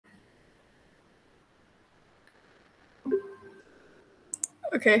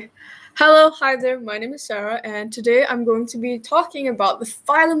Okay. Hello, hi there. My name is Sarah, and today I'm going to be talking about the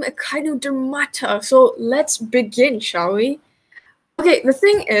phylum Echinodermata. So let's begin, shall we? Okay, the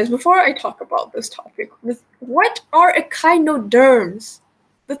thing is, before I talk about this topic, what are echinoderms?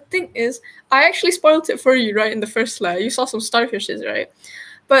 The thing is, I actually spoiled it for you, right, in the first slide. You saw some starfishes, right?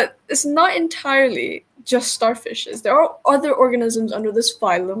 But it's not entirely just starfishes. There are other organisms under this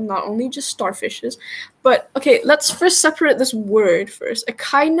phylum, not only just starfishes. But okay, let's first separate this word first.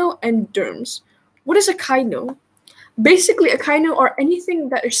 Echino and derms. What is echino? Basically, echino are anything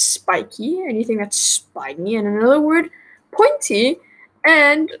that is spiky, anything that's spiny, and another word, pointy,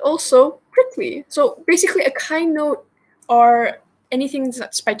 and also prickly. So basically, echino are anything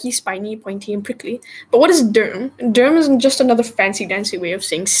that's spiky, spiny, pointy, and prickly. But what is derm? Derm is just another fancy dancy way of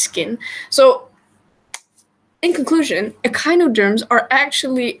saying skin. So in conclusion, echinoderms are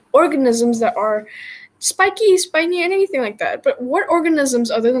actually organisms that are spiky, spiny, and anything like that. But what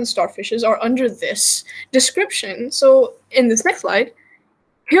organisms other than starfishes are under this description? So in this next slide,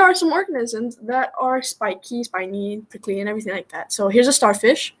 here are some organisms that are spiky, spiny, prickly, and everything like that. So here's a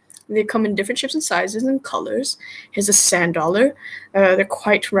starfish. They come in different shapes and sizes and colors. Here's a sand dollar. They're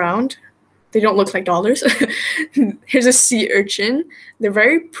quite round. They don't look like dollars. Here's a sea urchin. They're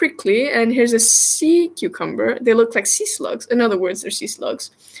very prickly. And here's a sea cucumber. They look like sea slugs. In other words, they're sea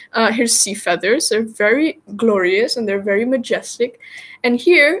slugs. Here's sea feathers. They're very glorious and they're very majestic. And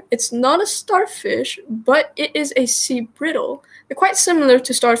here, it's not a starfish, but it is a sea brittle. They're quite similar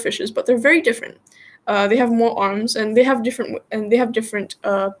to starfishes, but they're very different. They have more arms, and they have different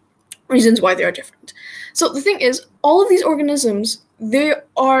reasons why they are different. So the thing is, all of these organisms, they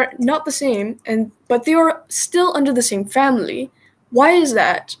are not the same, but they are still under the same family. Why is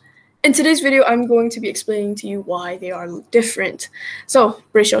that? In today's video, I'm going to be explaining to you why they are different. So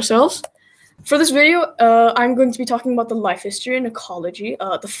brace yourselves. For this video, I'm going to be talking about the life history and ecology,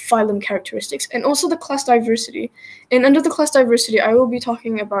 the phylum characteristics, and also the class diversity. And under the class diversity, I will be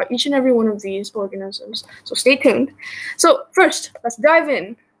talking about each and every one of these organisms. So stay tuned. So first, let's dive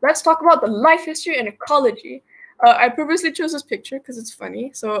in. Let's talk about the life history and ecology. I purposely chose this picture because it's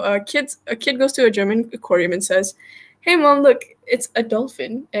funny. So a kid goes to a German aquarium and says, "Hey mom, look, it's a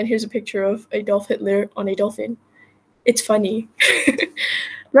dolphin." And here's a picture of Adolf Hitler on a dolphin. It's funny.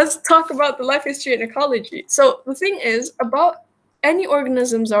 Let's talk about the life history and ecology. So the thing is, about any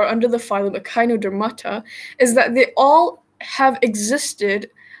organisms that are under the phylum Echinodermata is that they all have existed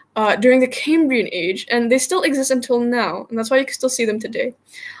during the Cambrian age, and they still exist until now, and that's why you can still see them today.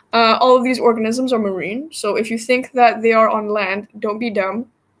 All of these organisms are marine, so if you think that they are on land, don't be dumb.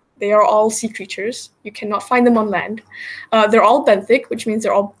 They are all sea creatures. You cannot find them on land. They're all benthic, which means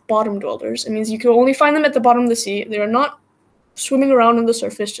they're all bottom dwellers. It means you can only find them at the bottom of the sea. They are not swimming around on the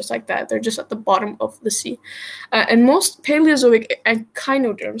surface just like that. They're just at the bottom of the sea. And most Paleozoic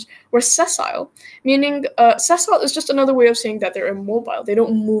echinoderms were sessile, meaning sessile is just another way of saying that they're immobile. They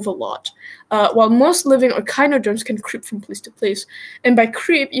don't move a lot. While most living echinoderms can creep from place to place. And by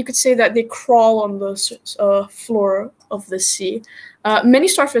creep, you could say that they crawl on the floor of the sea. Many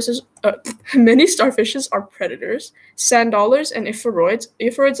starfishes are predators, sand dollars, and epheroids.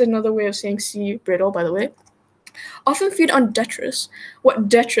 Epheroids is another way of saying sea brittle, by the way. Often feed on detritus. What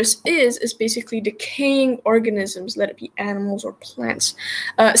detritus is basically decaying organisms, let it be animals or plants.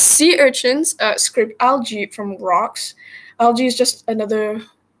 Sea urchins scrape algae from rocks. Algae is just another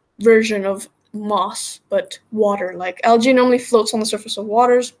version of moss, but water-like. Algae normally floats on the surface of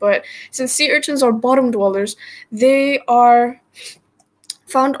waters, but since sea urchins are bottom dwellers, they are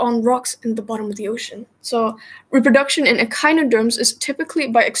found on rocks in the bottom of the ocean. So reproduction in echinoderms is typically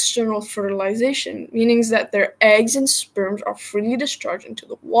by external fertilization, meaning that their eggs and sperms are freely discharged into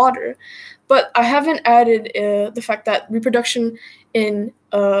the water. But I haven't added the fact that reproduction in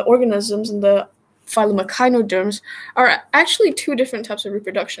organisms in the phylum Echinoderms are actually two different types of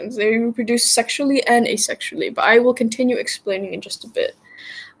reproductions. They reproduce sexually and asexually, but I will continue explaining in just a bit.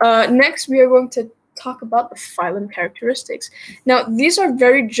 Next, we are going to talk about the phylum characteristics. Now, these are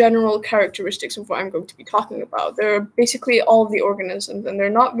very general characteristics of what I'm going to be talking about. They're basically all of the organisms, and they're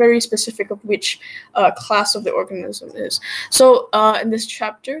not very specific of which class of the organism is. So in this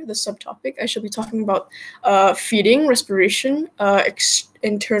chapter, the subtopic, I shall be talking about feeding, respiration,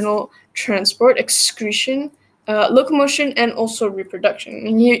 internal transport, excretion, locomotion, and also reproduction.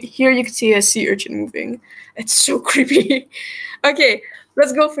 And here you can see a sea urchin moving. It's so creepy. Okay.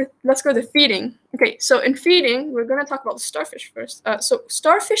 Let's go to feeding. Okay, so in feeding, we're going to talk about the starfish first. So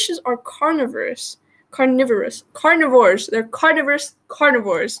starfishes are carnivores. They're carnivorous.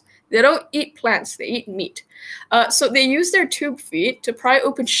 They don't eat plants, they eat meat. So they use their tube feet to pry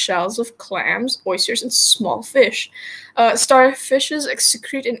open shells of clams, oysters, and small fish. Starfishes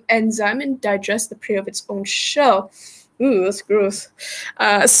excrete an enzyme and digest the prey of its own shell. Ooh, that's gross.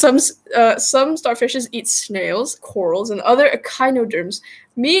 Some starfishes eat snails, corals, and other echinoderms,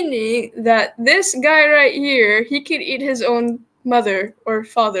 meaning that this guy right here, he can eat his own mother or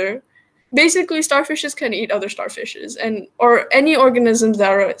father. Basically, starfishes can eat other starfishes or any organisms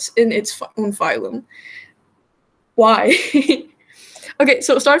that are in its own phylum. Why? Okay,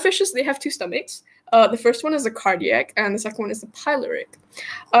 so starfishes, they have two stomachs. The first one is the cardiac, and the second one is the pyloric.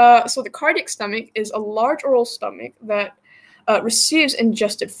 So the cardiac stomach is a large oral stomach that receives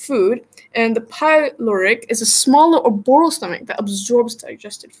ingested food, and the pyloric is a smaller orbital stomach that absorbs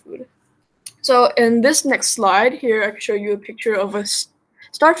digested food. So in this next slide, here I can show you a picture of a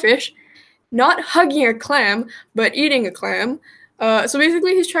starfish not hugging a clam, but eating a clam. So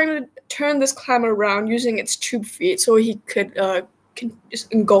basically, he's trying to turn this clam around using its tube feet so he could can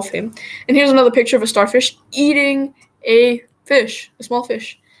just engulf him. And here's another picture of a starfish eating a fish, a small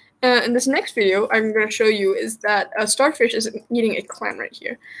fish. In this next video, I'm going to show you is that a starfish is eating a clam right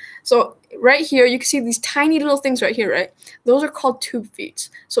here. So right here, you can see these tiny little things right here, right? Those are called tube feet.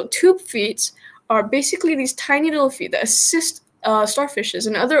 So tube feet are basically these tiny little feet that assist starfishes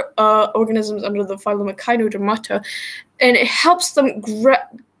and other organisms under the phylum Echinodermata, and it helps them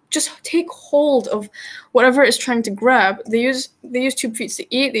just take hold of whatever is trying to grab. They use tube feet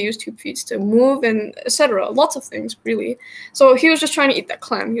to eat, they use tube feet to move, and etc. Lots of things, really. So he was just trying to eat that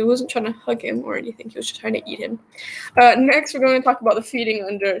clam. He wasn't trying to hug him or anything. He was just trying to eat him. Next, we're going to talk about the feeding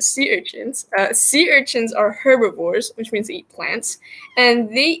under sea urchins. Sea urchins are herbivores, which means they eat plants, and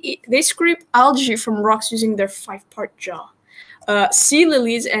they scrape algae from rocks using their 5-part jaw. Sea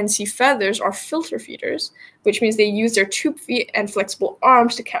lilies and sea feathers are filter feeders, which means they use their tube feet and flexible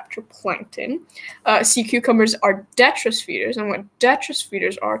arms to capture plankton. Sea cucumbers are detritus feeders, and what detritus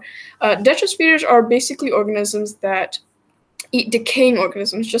feeders are basically organisms that eat decaying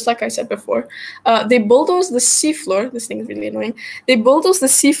organisms, just like I said before. They bulldoze the seafloor. This thing is really annoying. They bulldoze the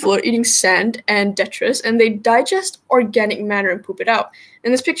seafloor, eating sand and detritus, and they digest organic matter and poop it out.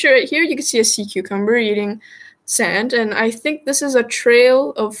 In this picture right here, you can see a sea cucumber eating sand, and I think this is a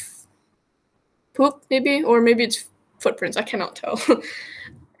trail of poop, maybe, or maybe it's footprints. I cannot tell.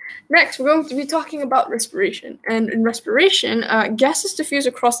 Next, we're going to be talking about respiration. And in respiration, gases diffuse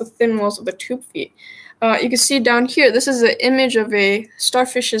across the thin walls of the tube feet. You can see down here, this is an image of a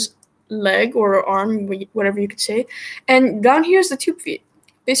starfish's leg or arm, whatever you could say. And down here is the tube feet.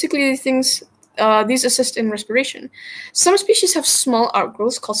 Basically, these assist in respiration. Some species have small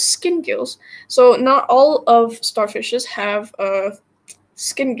outgrowths called skin gills. So not all of starfishes have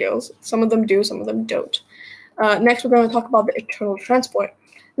skin gills. Some of them do, some of them don't. Next, we're going to talk about the internal transport.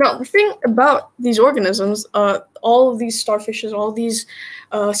 Now, the thing about these organisms, all of these starfishes, all these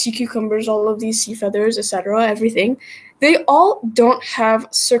sea cucumbers, all of these sea feathers, etc., everything, they all don't have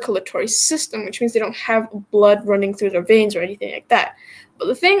circulatory system, which means they don't have blood running through their veins or anything like that. But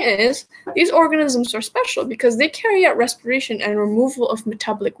the thing is, these organisms are special because they carry out respiration and removal of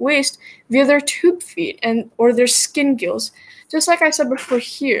metabolic waste via their tube feet or their skin gills, just like I said before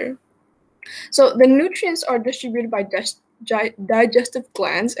here. So the nutrients are distributed by digestive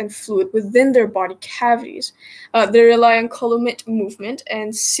glands and fluid within their body cavities. They rely on columate movement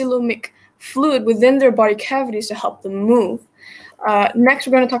and coelomic fluid within their body cavities to help them move. Next,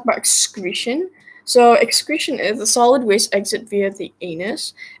 we're going to talk about excretion. So excretion is the solid waste exit via the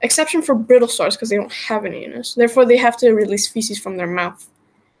anus, exception for brittle stars because they don't have an anus. Therefore, they have to release feces from their mouth.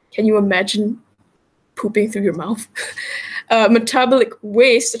 Can you imagine pooping through your mouth? Metabolic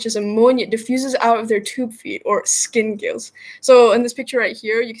waste, such as ammonia, diffuses out of their tube feet or skin gills. So in this picture right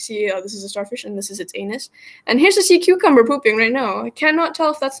here, you can see this is a starfish and this is its anus. And here's a sea cucumber pooping right now. I cannot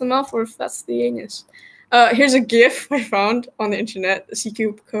tell if that's the mouth or if that's the anus. Here's a GIF I found on the internet, a sea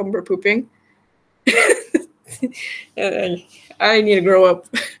cucumber pooping. I need to grow up.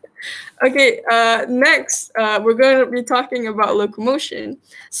 Okay, next, we're going to be talking about locomotion.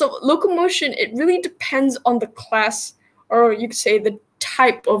 So locomotion, it really depends on the class, or you could say the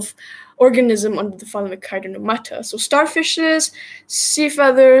type of organism under the phylum Echinodermata. So starfishes, sea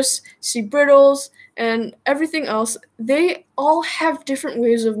feathers, sea brittles, and everything else, they all have different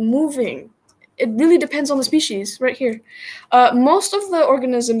ways of moving. It really depends on the species, right here. Most of the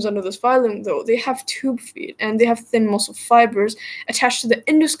organisms under this phylum, though, they have tube feet, and they have thin muscle fibers attached to the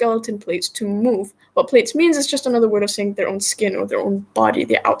endoskeleton plates to move. What plates means is just another word of saying their own skin or their own body,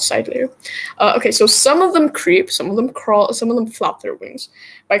 the outside layer. Okay, so some of them creep, some of them crawl, some of them flap their wings.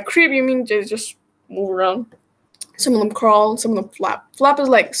 By creep, you mean they just move around. Some of them crawl, some of them flap. Flap is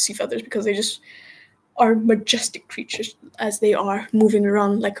like sea feathers because they just are majestic creatures as they are moving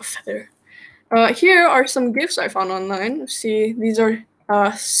around like a feather. Here are some gifs I found online. See, these are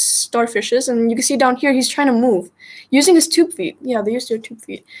starfishes, and you can see down here he's trying to move using his tube feet. Yeah, they use their tube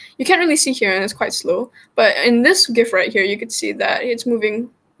feet. You can't really see here, and it's quite slow. But in this gif right here, you can see that it's moving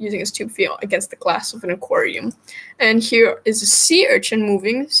using his tube feet against the glass of an aquarium. And here is a sea urchin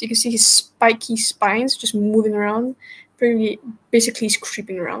moving, so you can see his spiky spines just moving around. Basically, he's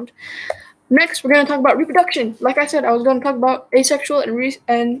creeping around. Next, we're going to talk about reproduction. Like I said, I was going to talk about asexual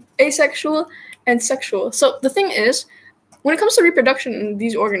and asexual and sexual. So the thing is, when it comes to reproduction in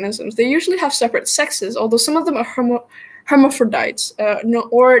these organisms, they usually have separate sexes, although some of them are hermaphrodites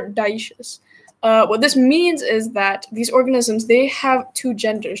or dioecious. What this means is that these organisms, they have two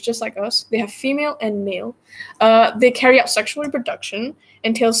genders, just like us. They have female and male. They carry out sexual reproduction,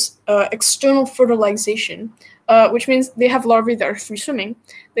 entails external fertilization, which means they have larvae that are free swimming.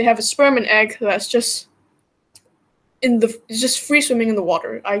 They have a sperm and egg that's just free swimming in the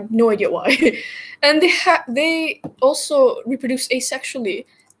water. I have no idea why. And they also reproduce asexually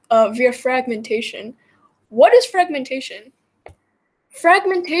via fragmentation. What is fragmentation?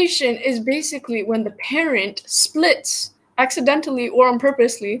 Fragmentation is basically when the parent splits accidentally or on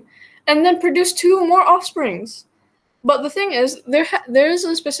purposely and then produce two more offsprings. But the thing is, there is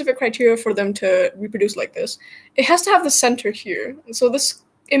a specific criteria for them to reproduce like this. It has to have the center here. So this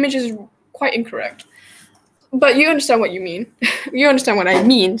image is quite incorrect. But you understand what you mean. You understand what I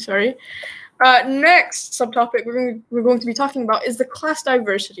mean, sorry. Next subtopic we're going to be talking about is the class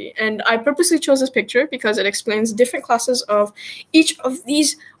diversity. And I purposely chose this picture because it explains different classes of each of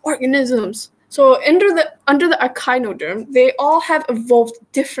these organisms. So under the echinoderm, they all have evolved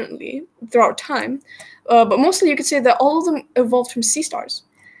differently throughout time. But mostly you could say that all of them evolved from sea stars.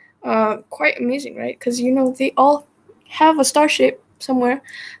 Quite amazing, right? Because, you know, they all have a star shape somewhere.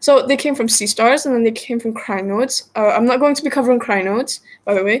 So they came from sea stars, and then they came from crinoids. I'm not going to be covering crinoids,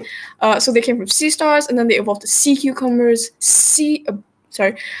 by the way. So they came from sea stars, and then they evolved to sea cucumbers,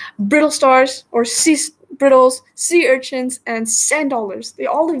 brittle stars, or sea brittles, sea urchins, and sand dollars. They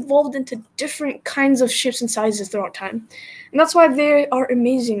all evolved into different kinds of shapes and sizes throughout time. And that's why they are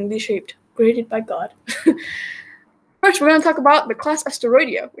amazingly shaped, created by God. First, we're going to talk about the class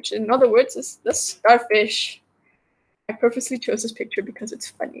Asteroidea, which in other words is the starfish. I purposely chose this picture because it's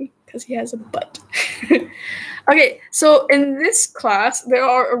funny, because he has a butt. Okay, so in this class, there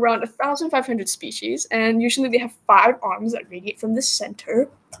are around 1,500 species, and usually they have 5 arms that radiate from the center.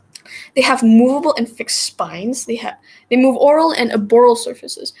 They have movable and fixed spines. They move oral and arboreal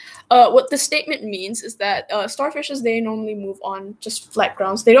surfaces. What this statement means is that starfishes, they normally move on just flat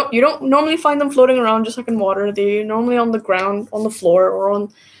grounds. You don't normally find them floating around just like in water. They're normally on the ground, on the floor, or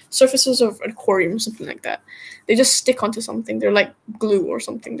on surfaces of an aquarium, something like that. They just stick onto something. They're like glue or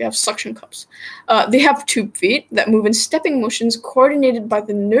something. They have suction cups. They have tube feet that move in stepping motions coordinated by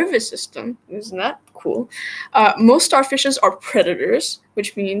the nervous system. Isn't that cool? Most starfishes are predators,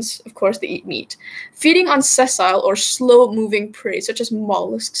 which means, of course, they eat meat, feeding on sessile or slow-moving prey, such as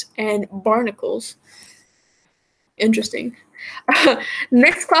mollusks and barnacles. Interesting.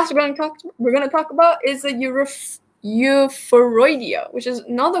 Next class we're going to talk about is the Euphoroidea, which is,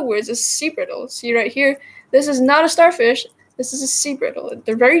 in other words, a sea brittle. See right here, this is not a starfish. This is a sea brittle.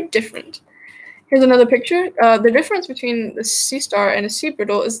 They're very different. Here's another picture. The difference between the sea star and a sea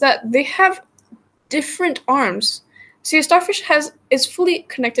brittle is that they have different arms. See, a starfish is fully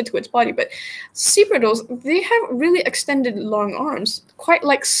connected to its body, but sea brittles, they have really extended long arms, quite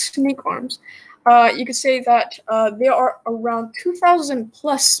like snake arms. You could say that there are around 2,000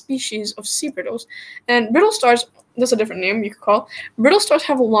 plus species of sea brittles, and brittle stars, that's a different name you could call. Brittle stars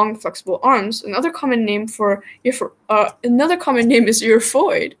have long, flexible arms. Another common name is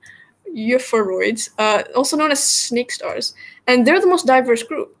Euphoroids, also known as snake stars, and they're the most diverse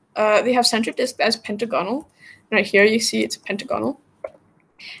group. They have centric disc as pentagonal. Right here, you see it's pentagonal.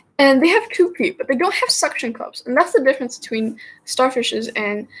 And they have tube feet, but they don't have suction cups. And that's the difference between starfishes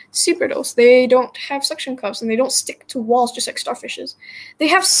and sea brittles. They don't have suction cups, and they don't stick to walls just like starfishes. They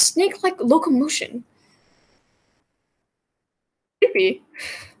have snake-like locomotion. Creepy.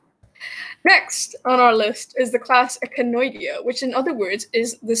 Next on our list is the class Echinoidea, which in other words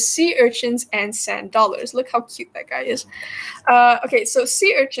is the sea urchins and sand dollars. Look how cute that guy is. Okay, so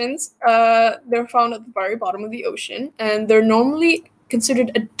sea urchins, they're found at the very bottom of the ocean, and they're normally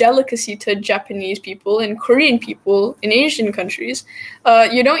considered a delicacy to Japanese people and Korean people in Asian countries.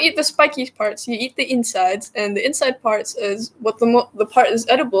 You don't eat the spiky parts, you eat the insides, and the inside parts is what the part is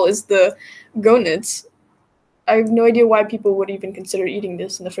edible is the gonads. I have no idea why people would even consider eating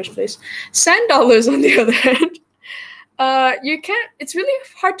this in the first place. Sand dollars, on the other hand, You can't. It's really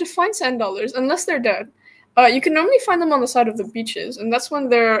hard to find sand dollars unless they're dead. You can normally find them on the side of the beaches, and that's when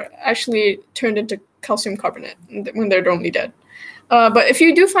they're actually turned into calcium carbonate, when they're normally dead. But if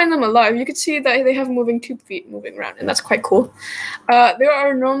you do find them alive, you can see that they have moving tube feet moving around, and that's quite cool. There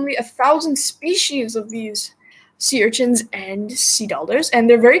are normally 1,000 species of these sea urchins and sea dollars, and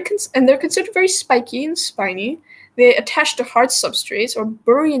they're considered very spiky and spiny. They attach to hard substrates or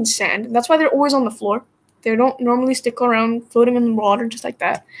bury in sand, and that's why they're always on the floor. They don't normally stick around floating in the water just like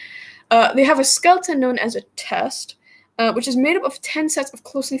that. They have a skeleton known as a test, which is made up of 10 sets of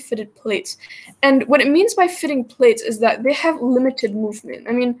closely fitted plates. And what it means by fitting plates is that they have limited movement.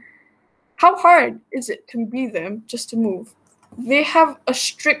 I mean, how hard is it to be them just to move? They have a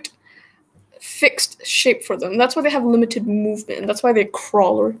strict, fixed shape for them. That's why they have limited movement, and that's why they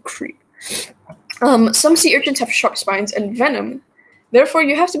crawl or creep. Some sea urchins have sharp spines and venom. Therefore,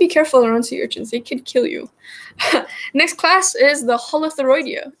 you have to be careful around sea urchins. They could kill you. Next class is the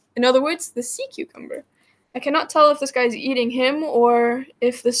Holotheroidea. In other words, the sea cucumber. I cannot tell if this guy's eating him or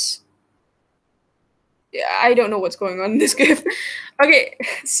if this... Yeah, I don't know what's going on in this GIF. Okay,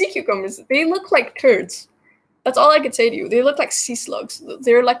 sea cucumbers, they look like turds. That's all I could say to you. They look like sea slugs.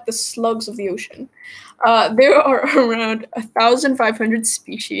 They're like the slugs of the ocean. There are around 1,500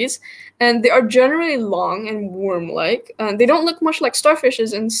 species, and they are generally long and worm-like. They don't look much like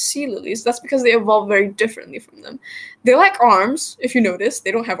starfishes and sea lilies. That's because they evolve very differently from them. They lack arms, if you notice.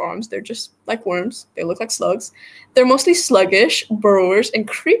 They don't have arms. They're just like worms. They look like slugs. They're mostly sluggish, burrowers, and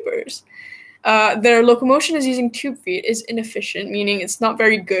creepers. Their locomotion is using tube feet is inefficient, meaning it's not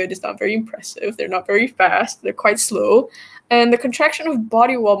very good, it's not very impressive, they're not very fast, they're quite slow, and the contraction of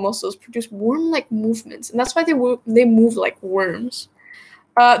body wall muscles produce worm-like movements, and that's why they move like worms.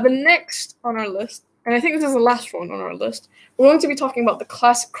 The next on our list, and I think this is the last one on our list, we're going to be talking about the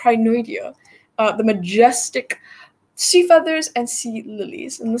class Crinoidea, the majestic sea feathers and sea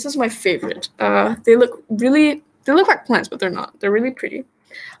lilies, and this is my favorite. They look like plants, but they're not. They're really pretty.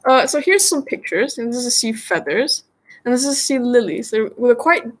 So here's some pictures, and this is sea feathers, and this is sea lilies. They look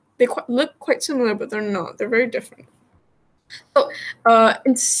quite similar, but they're not. They're very different. So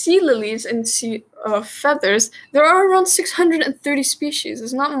in sea lilies and sea feathers, there are around 630 species.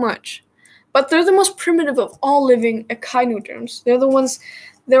 It's not much, but they're the most primitive of all living echinoderms. They're the ones.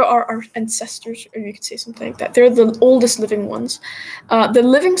 There are our ancestors, or you could say something like that. They're the oldest living ones. The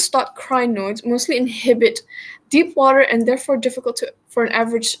living stock crinoids mostly inhabit deep water and therefore difficult for an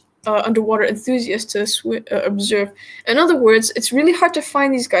average underwater enthusiast to observe. In other words, it's really hard to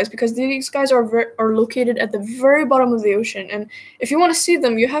find these guys because these guys are located at the very bottom of the ocean. And if you want to see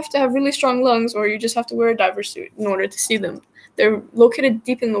them, you have to have really strong lungs, or you just have to wear a diver suit in order to see them. They're located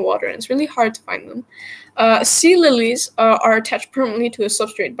deep in the water, and it's really hard to find them. Sea lilies are attached permanently to a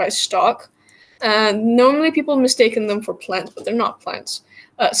substrate by stalk. Normally people mistaken them for plants, but they're not plants.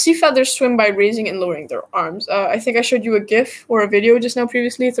 Sea feathers swim by raising and lowering their arms. I think I showed you a GIF or a video just now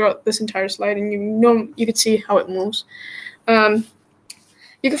previously throughout this entire slide, and you could see how it moves. You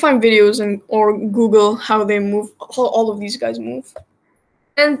can find videos or Google how they move, how all of these guys move.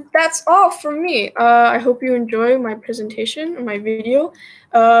 And that's all from me. I hope you enjoy my presentation or my video.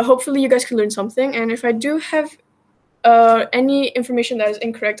 Hopefully you guys can learn something. And if I do have any information that is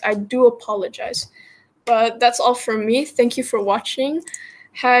incorrect, I do apologize. But that's all from me. Thank you for watching.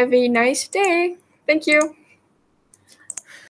 Have a nice day. Thank you.